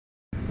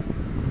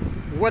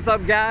What's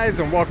up, guys,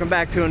 and welcome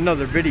back to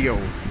another video.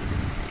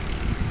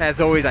 As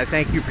always, I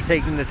thank you for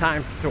taking the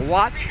time to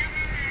watch.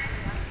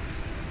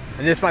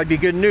 And this might be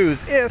good news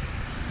if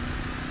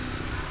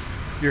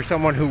you're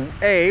someone who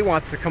A,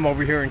 wants to come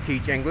over here and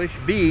teach English,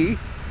 B,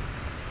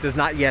 does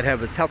not yet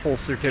have a TEFL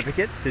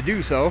certificate to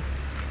do so,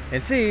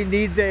 and C,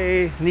 needs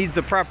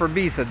a proper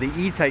visa, the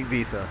E-type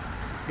visa,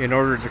 in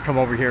order to come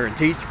over here and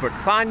teach, but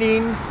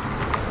finding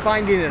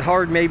it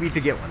hard maybe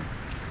to get one.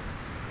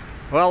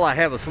 Well, I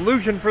have a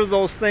solution for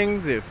those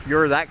things if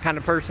you're that kind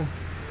of person,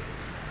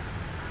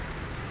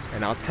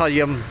 and I'll tell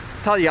you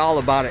all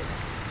about it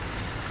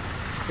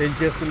in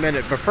just a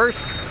minute. But first,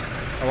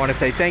 I want to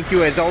say thank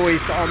you as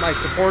always to all my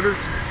supporters.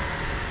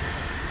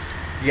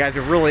 You guys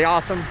are really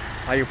awesome.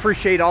 I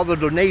appreciate all the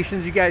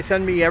donations you guys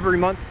send me every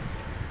month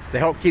to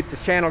help keep the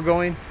channel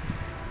going.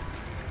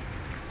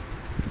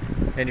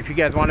 And if you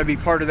guys want to be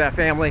part of that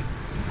family,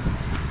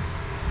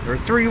 there are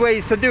 3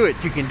 ways to do it.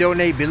 You can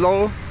donate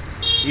below,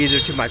 either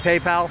to my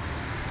PayPal,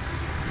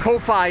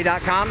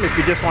 Ko-Fi.com if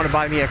you just want to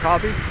buy me a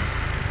coffee,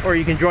 or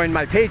you can join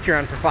my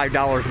Patreon for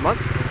 $5 a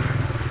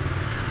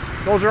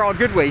month. Those are all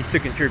good ways to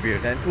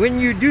contribute. And when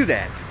you do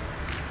that,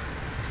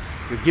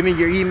 you give me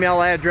your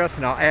email address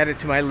and I'll add it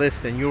to my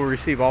list, and you'll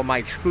receive all my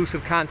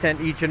exclusive content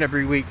each and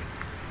every week.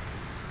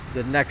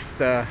 The next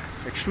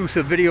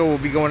exclusive video will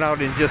be going out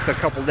in just a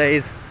couple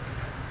days,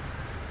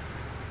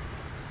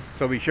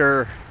 so be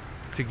sure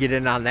to get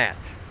in on that.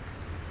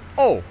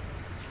 Oh,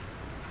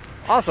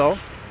 also,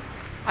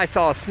 I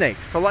saw a snake,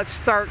 so let's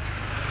start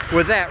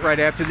with that right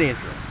after the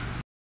intro.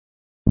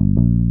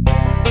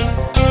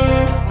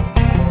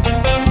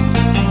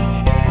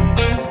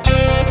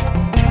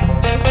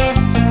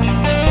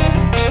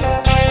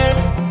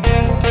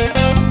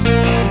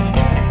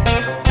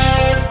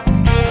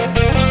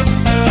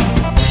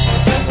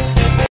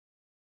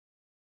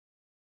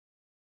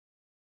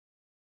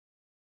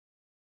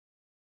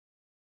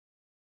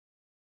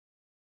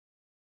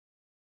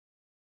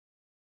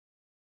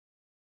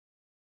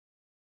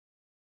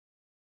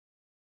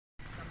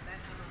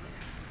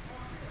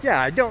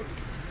 Yeah,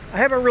 I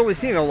haven't really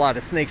seen a lot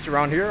of snakes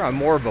around here. I'm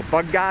more of a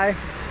bug guy.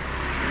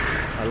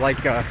 I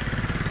like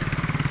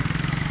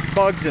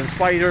bugs and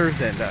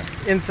spiders and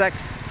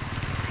insects,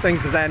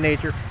 things of that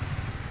nature.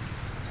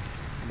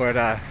 But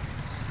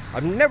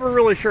I'm never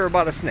really sure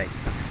about a snake.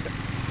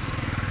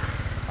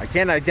 I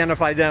can't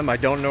identify them. I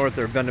don't know if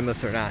they're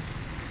venomous or not.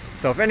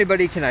 So if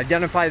anybody can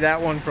identify that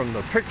one from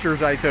the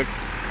pictures I took,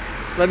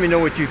 let me know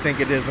what you think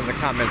it is in the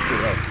comments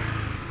below.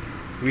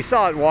 We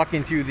saw it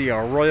walking through the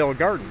Royal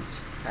Gardens,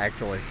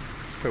 actually,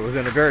 so it was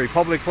in a very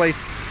public place.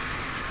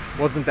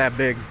 Wasn't that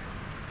big,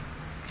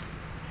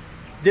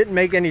 didn't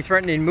make any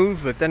threatening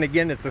moves, but then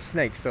again, it's a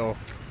snake, so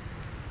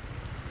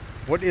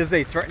what is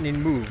a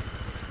threatening move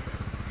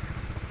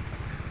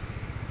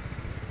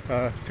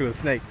to a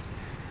snake?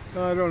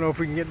 I don't know if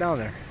we can get down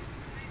there.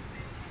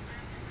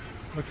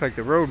 Looks like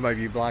the road might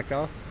be blocked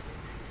off.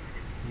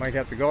 Might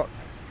have to go up.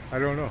 I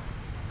don't know.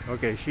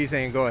 Okay, she's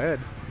saying go ahead.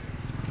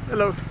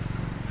 Hello.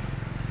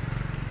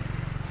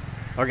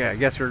 Okay, I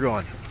guess we're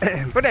going.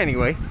 But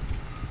anyway,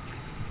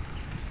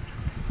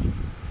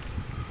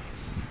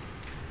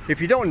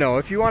 if you don't know,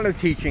 if you want to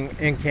teach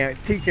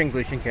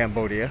English in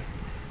Cambodia,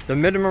 the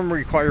minimum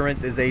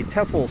requirement is a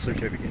TEFL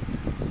certificate.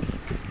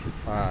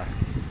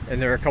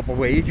 And there are a couple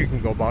ways you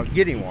can go about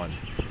getting one.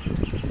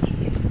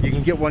 You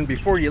can get one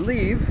before you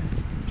leave,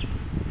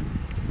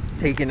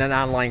 taking an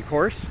online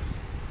course.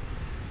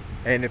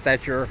 And if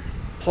that's your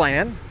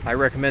plan, I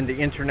recommend the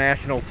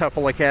International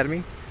TEFL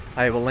Academy.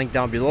 I have a link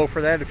down below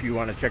for that if you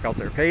want to check out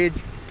their page.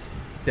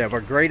 They have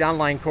a great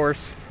online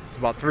course. It's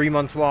about 3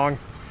 months long,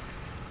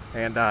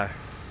 and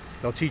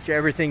they'll teach you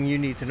everything you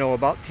need to know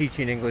about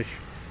teaching English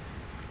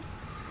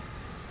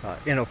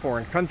in a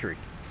foreign country.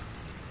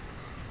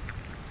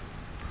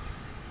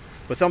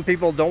 But some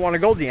people don't want to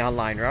go the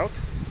online route.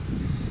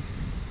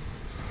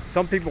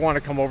 Some people want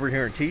to come over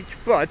here and teach,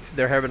 but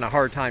they're having a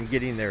hard time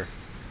getting their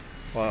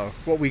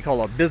what we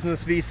call a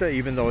business visa,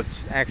 even though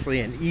it's actually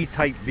an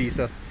E-type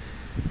visa.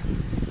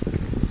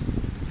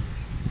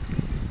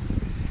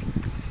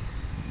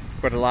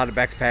 But a lot of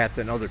expats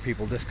and other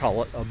people just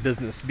call it a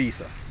business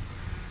visa.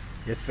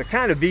 It's the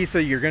kind of visa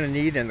you're going to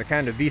need, and the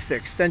kind of visa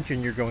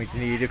extension you're going to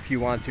need if you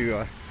want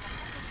to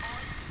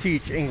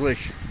teach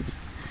English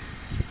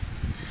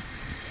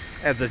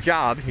as a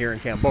job here in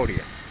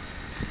Cambodia.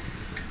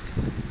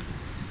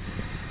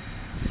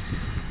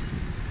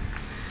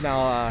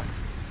 Now,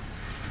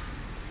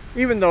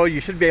 even though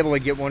you should be able to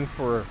get one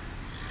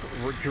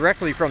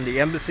directly from the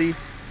embassy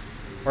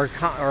or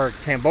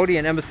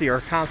Cambodian embassy or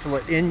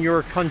consulate in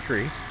your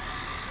country,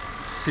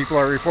 people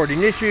are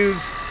reporting issues.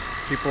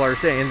 People are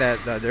saying that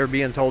they're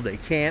being told they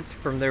can't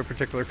from their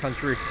particular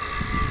country.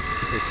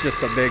 It's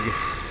just a big,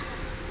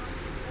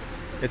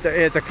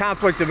 it's a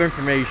conflict of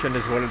information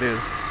is what it is,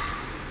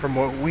 from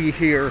what we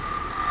hear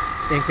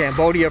in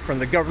Cambodia from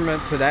the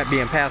government, to that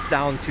being passed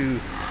down to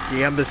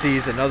the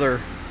embassies and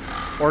other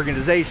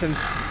organizations.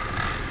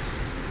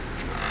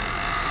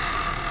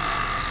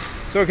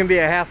 So it can be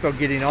a hassle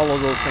getting all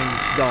of those things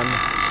done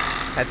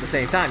at the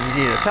same time.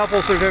 You need a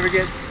TEFL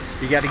certificate.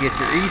 You got to get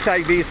your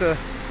E-type visa.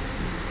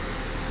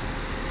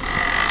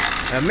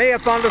 I may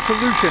have found a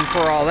solution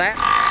for all that.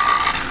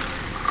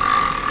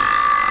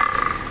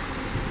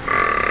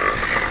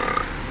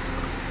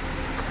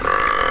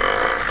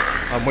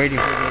 I'm waiting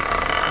for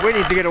this,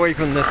 waiting to get away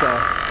from this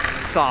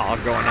saw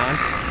going on.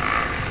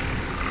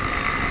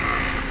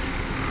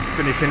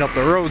 Finishing up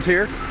the roads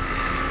here.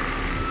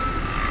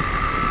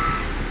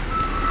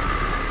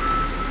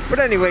 But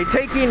anyway,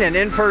 taking an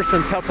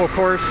in-person TEFL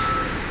course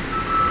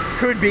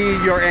could be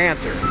your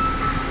answer.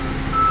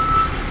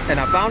 And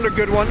I found a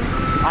good one.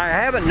 I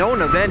haven't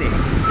known of any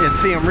in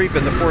Siem Reap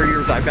in the 4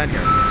 years I've been here.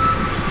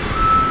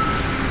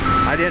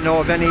 I didn't know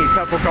of any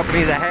TEFL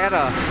company that had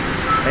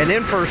an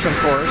in-person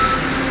course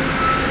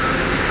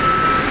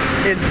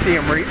in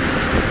Siem Reap.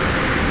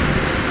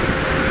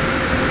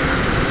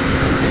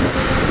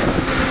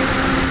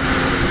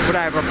 But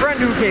I have a friend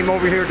who came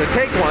over here to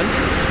take one,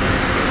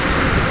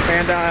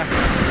 and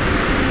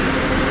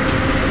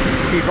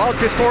he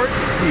vouches for it.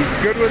 He's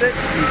good with it.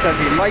 He says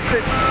he likes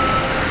it.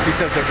 He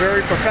says they're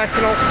very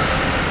professional.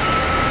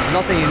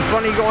 Nothing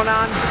funny going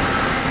on.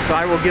 So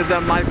I will give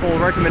them my full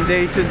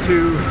recommendation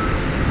to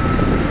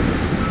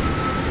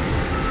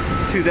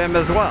them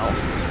as well.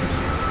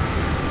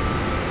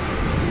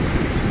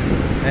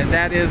 And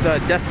that is a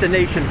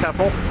Destination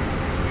TEFL. Oh,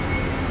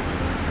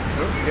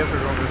 I guess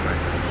we're going this way.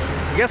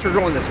 I guess we're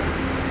going this way.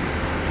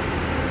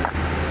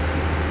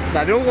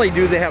 Not only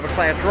do they have a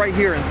class right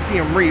here in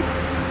Siem Reap,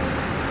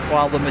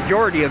 while the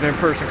majority of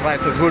in-person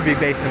classes would be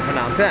based in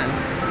Phnom Penh.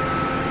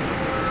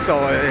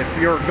 So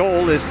if your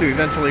goal is to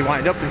eventually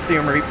wind up in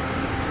Siem Reap,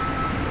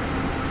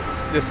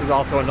 this is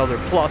also another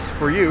plus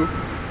for you.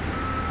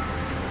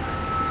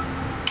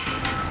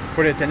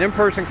 But it's an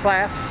in-person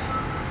class.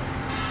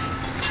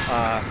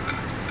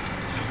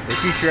 They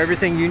teach you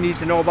everything you need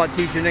to know about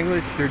teaching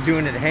English. You're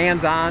doing it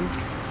hands-on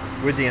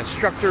with the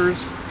instructors,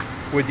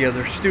 with the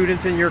other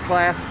students in your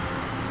class.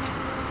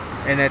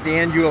 And at the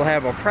end you will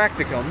have a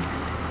practicum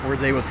where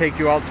they will take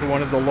you out to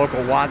one of the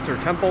local wats or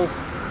temples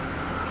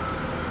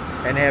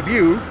and have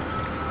you,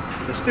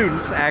 the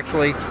students,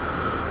 actually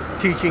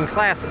teaching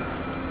classes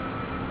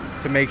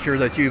to make sure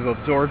that you've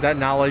absorbed that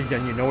knowledge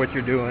and you know what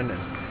you're doing, and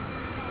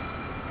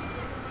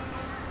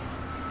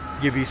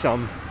give you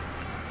some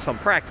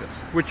practice,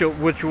 which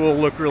will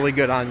look really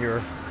good on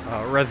your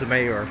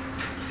resume or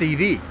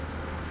CV.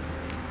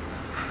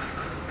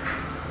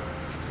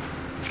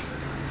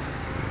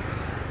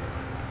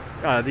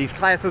 These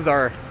classes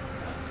are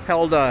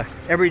held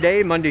every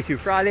day, Monday through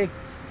Friday.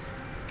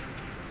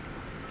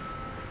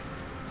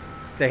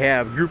 They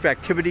have group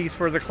activities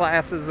for the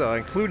classes,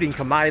 including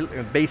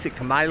Khmer, basic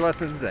Khmer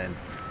lessons, and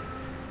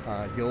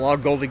you'll all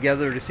go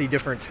together to see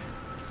different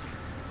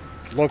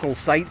local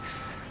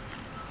sites,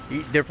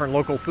 eat different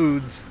local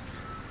foods.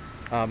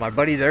 My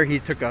buddy there, he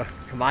took a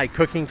Khmer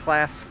cooking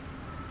class.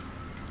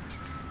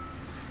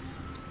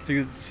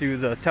 Through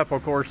the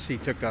TEFL course,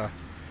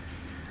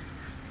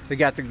 they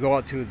got to go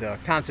out to the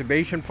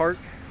conservation park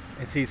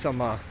and see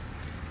some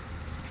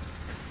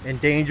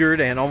endangered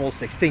and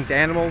almost extinct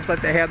animals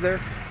that they have there,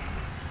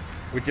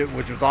 which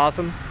was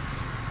awesome.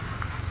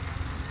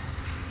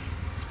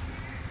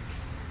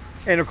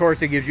 And of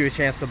course, it gives you a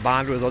chance to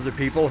bond with other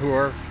people who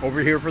are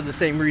over here for the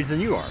same reason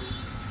you are.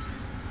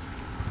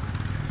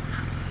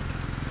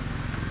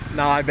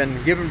 Now, I've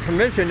been given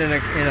permission in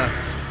a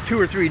 2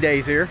 or 3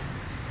 days here.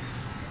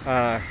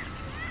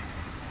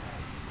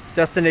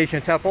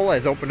 Destination TEFL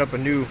has opened up a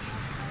new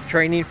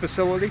training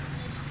facility,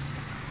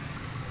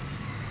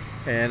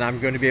 and I'm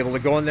going to be able to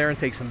go in there and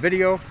take some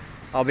video.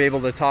 I'll be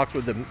able to talk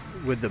with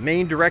the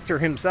main director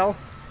himself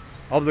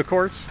of the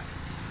course,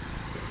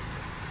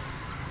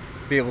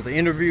 be able to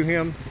interview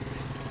him.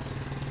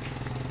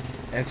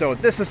 And so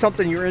if this is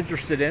something you're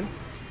interested in,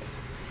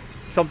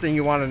 something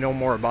you want to know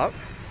more about,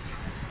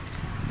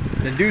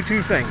 then do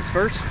 2 things.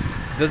 First,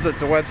 visit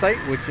the website,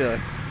 which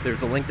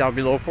there's a link down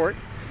below for it.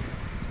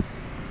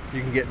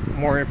 You can get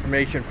more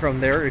information from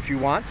there if you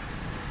want.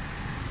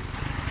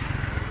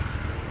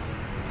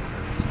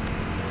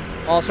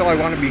 Also, I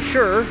want to be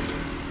sure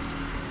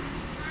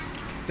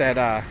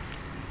that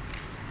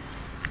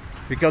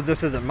because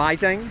this isn't my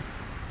thing,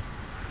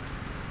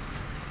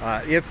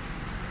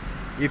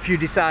 if you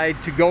decide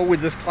to go with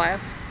this class,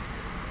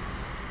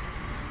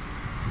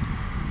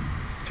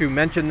 to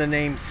mention the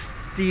name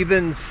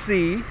Stephen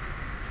C.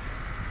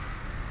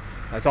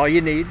 That's all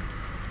you need.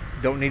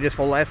 Don't need his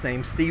full last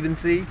name, Stephen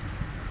C.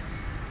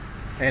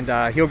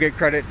 And he'll get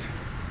credit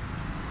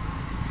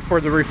for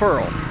the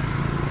referral.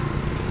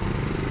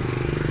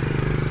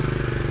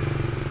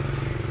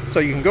 So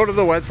you can go to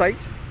the website,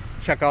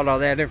 check out all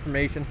that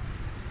information.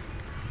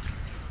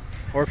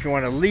 Or if you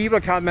want to leave a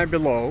comment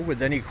below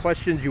with any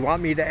questions you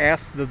want me to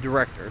ask the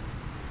director,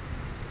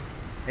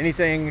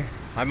 anything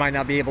I might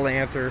not be able to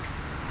answer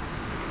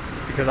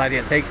because I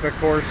didn't take the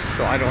course,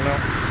 so I don't know.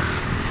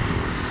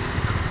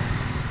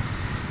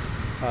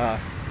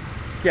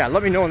 Yeah,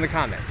 let me know in the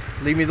comments.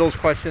 Leave me those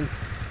questions,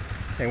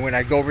 and when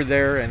I go over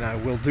there and I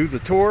will do the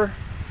tour,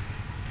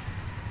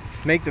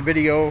 make the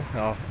video,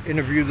 I'll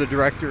interview the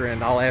director,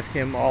 and I'll ask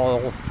him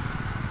all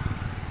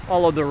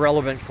of the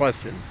relevant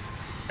questions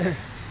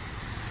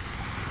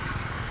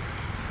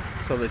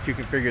so that you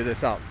can figure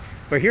this out.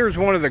 But here's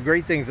one of the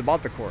great things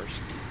about the course,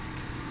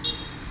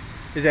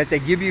 is that they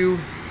give you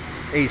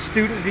a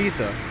student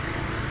visa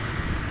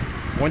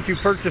once you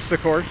purchase the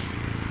course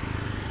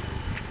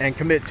and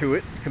commit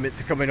to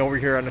coming over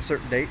here on a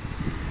certain date.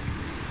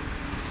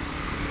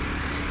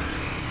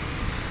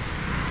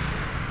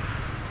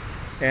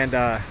 And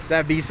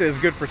that visa is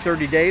good for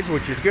 30 days,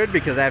 which is good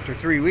because after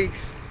 3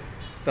 weeks,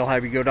 they'll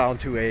have you go down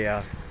to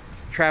a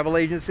travel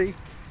agency.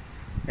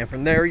 And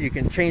from there, you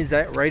can change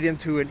that right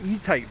into an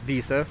E-type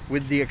visa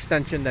with the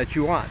extension that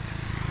you want.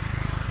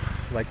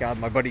 Like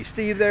my buddy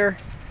Steve there,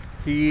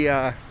 he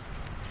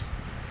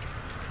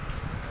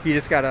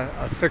just got a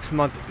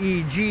 6-month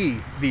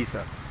EG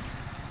visa.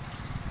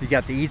 He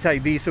got the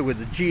E-type visa with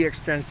the G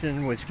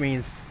extension, which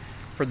means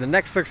for the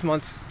next 6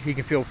 months, he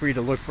can feel free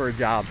to look for a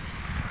job.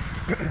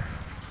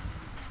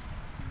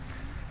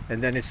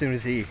 And then as soon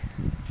as he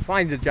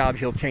finds a job,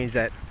 he'll change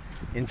that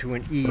into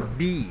an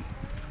EB.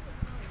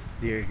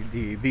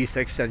 The visa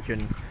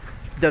extension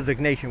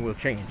designation will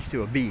change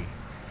to a B.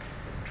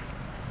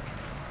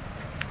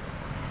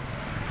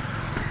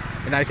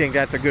 And I think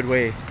that's a good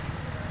way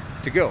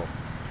to go.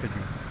 Because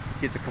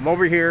you get to come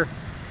over here,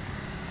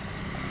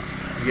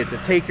 you get to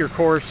take your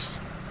course,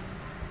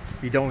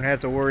 you don't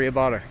have to worry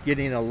about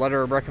getting a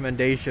letter of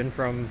recommendation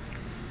from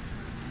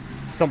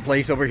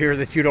someplace over here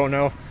that you don't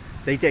know.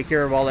 They take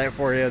care of all that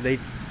for you. They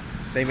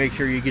make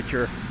sure you get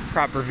your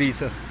proper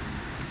visa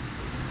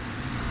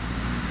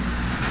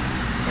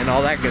and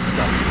all that good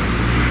stuff.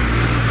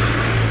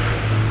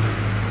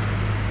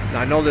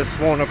 Now, I know this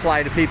won't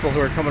apply to people who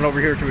are coming over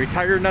here to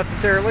retire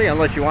necessarily,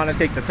 unless you want to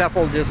take the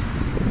TEFL just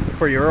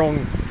for your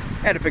own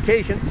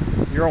edification,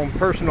 your own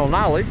personal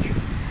knowledge.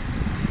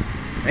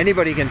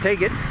 Anybody can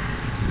take it.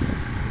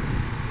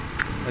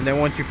 And then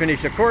once you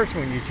finish the course,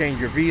 when you change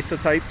your visa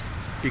type,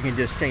 you can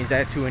just change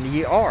that to an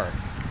ER,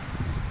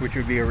 which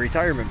would be a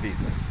retirement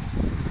visa.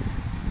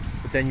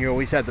 But then you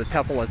always have the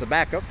TEFL as a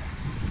backup,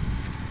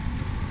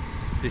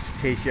 just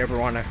in case you ever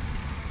want to,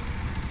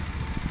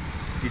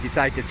 you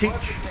decide to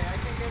teach.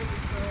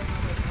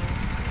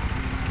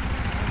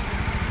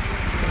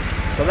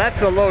 So that's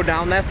the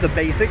lowdown, that's the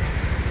basics.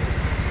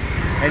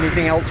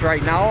 Anything else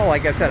right now,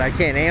 like I said, I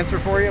can't answer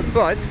for you,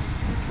 but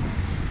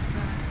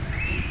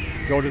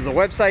go to the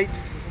website.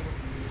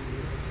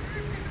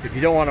 If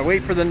you don't want to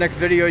wait for the next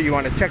video, you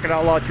want to check it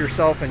all out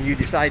yourself, and you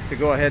decide to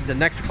go ahead. The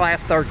next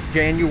class starts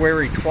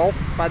January 12th,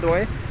 by the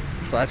way,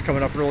 so that's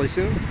coming up really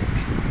soon.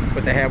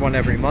 But they have one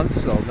every month,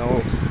 so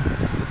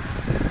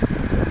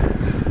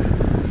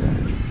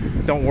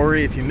don't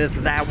worry if you miss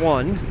that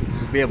one.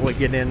 You'll be able to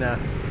get in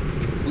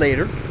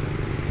later.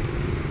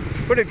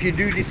 But if you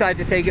do decide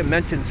to take it,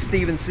 mention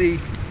Stephen C.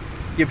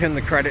 Give him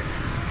the credit.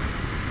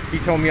 He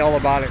told me all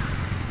about it.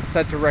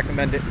 Said to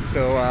recommend it,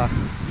 so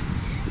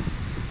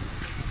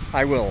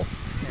I will.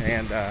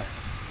 And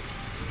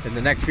in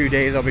the next few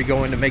days, I'll be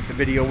going to make the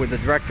video with the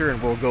director,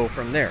 and we'll go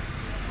from there.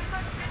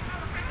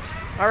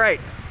 All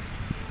right.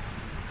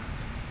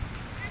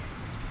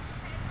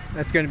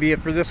 That's going to be it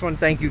for this one.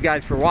 Thank you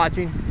guys for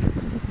watching.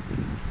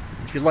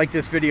 If you like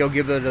this video,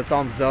 give it a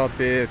thumbs up.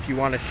 If you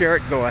want to share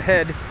it, go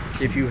ahead.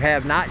 If you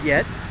have not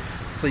yet,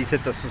 please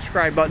hit the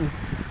subscribe button.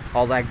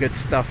 All that good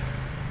stuff.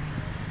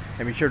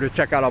 And be sure to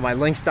check out all my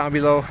links down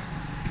below.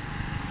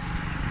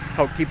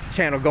 Help keep the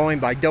channel going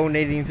by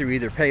donating through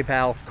either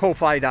PayPal,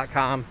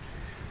 Ko-Fi.com,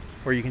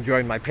 or you can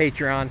join my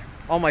Patreon.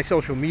 All my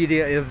social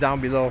media is down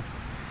below.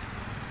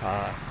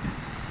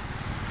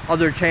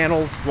 Other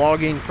channels,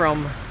 vlogging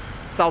from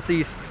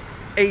Southeast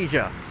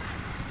Asia,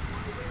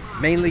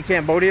 mainly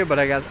Cambodia, but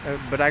I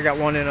got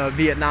one in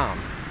Vietnam.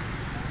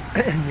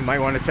 You might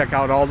want to check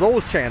out all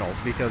those channels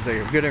because they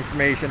have good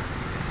information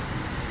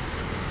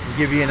and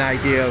give you an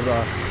idea of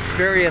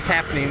various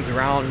happenings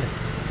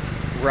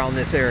around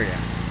this area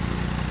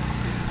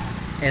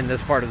and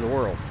this part of the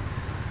world.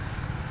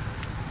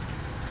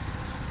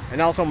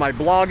 And also my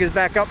blog is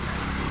back up.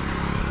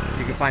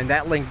 You can find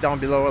that link down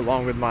below,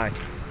 along with my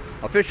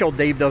official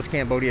Dave Does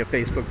Cambodia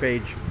Facebook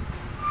page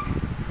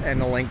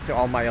and a link to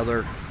all my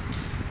other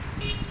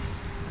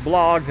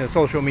blogs and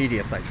social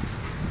media sites.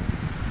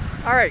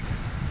 All right.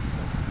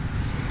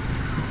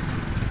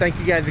 Thank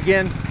you guys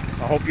again.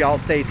 I hope you all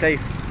stay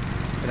safe,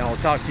 and I'll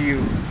talk to you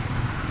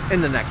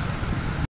in the next one.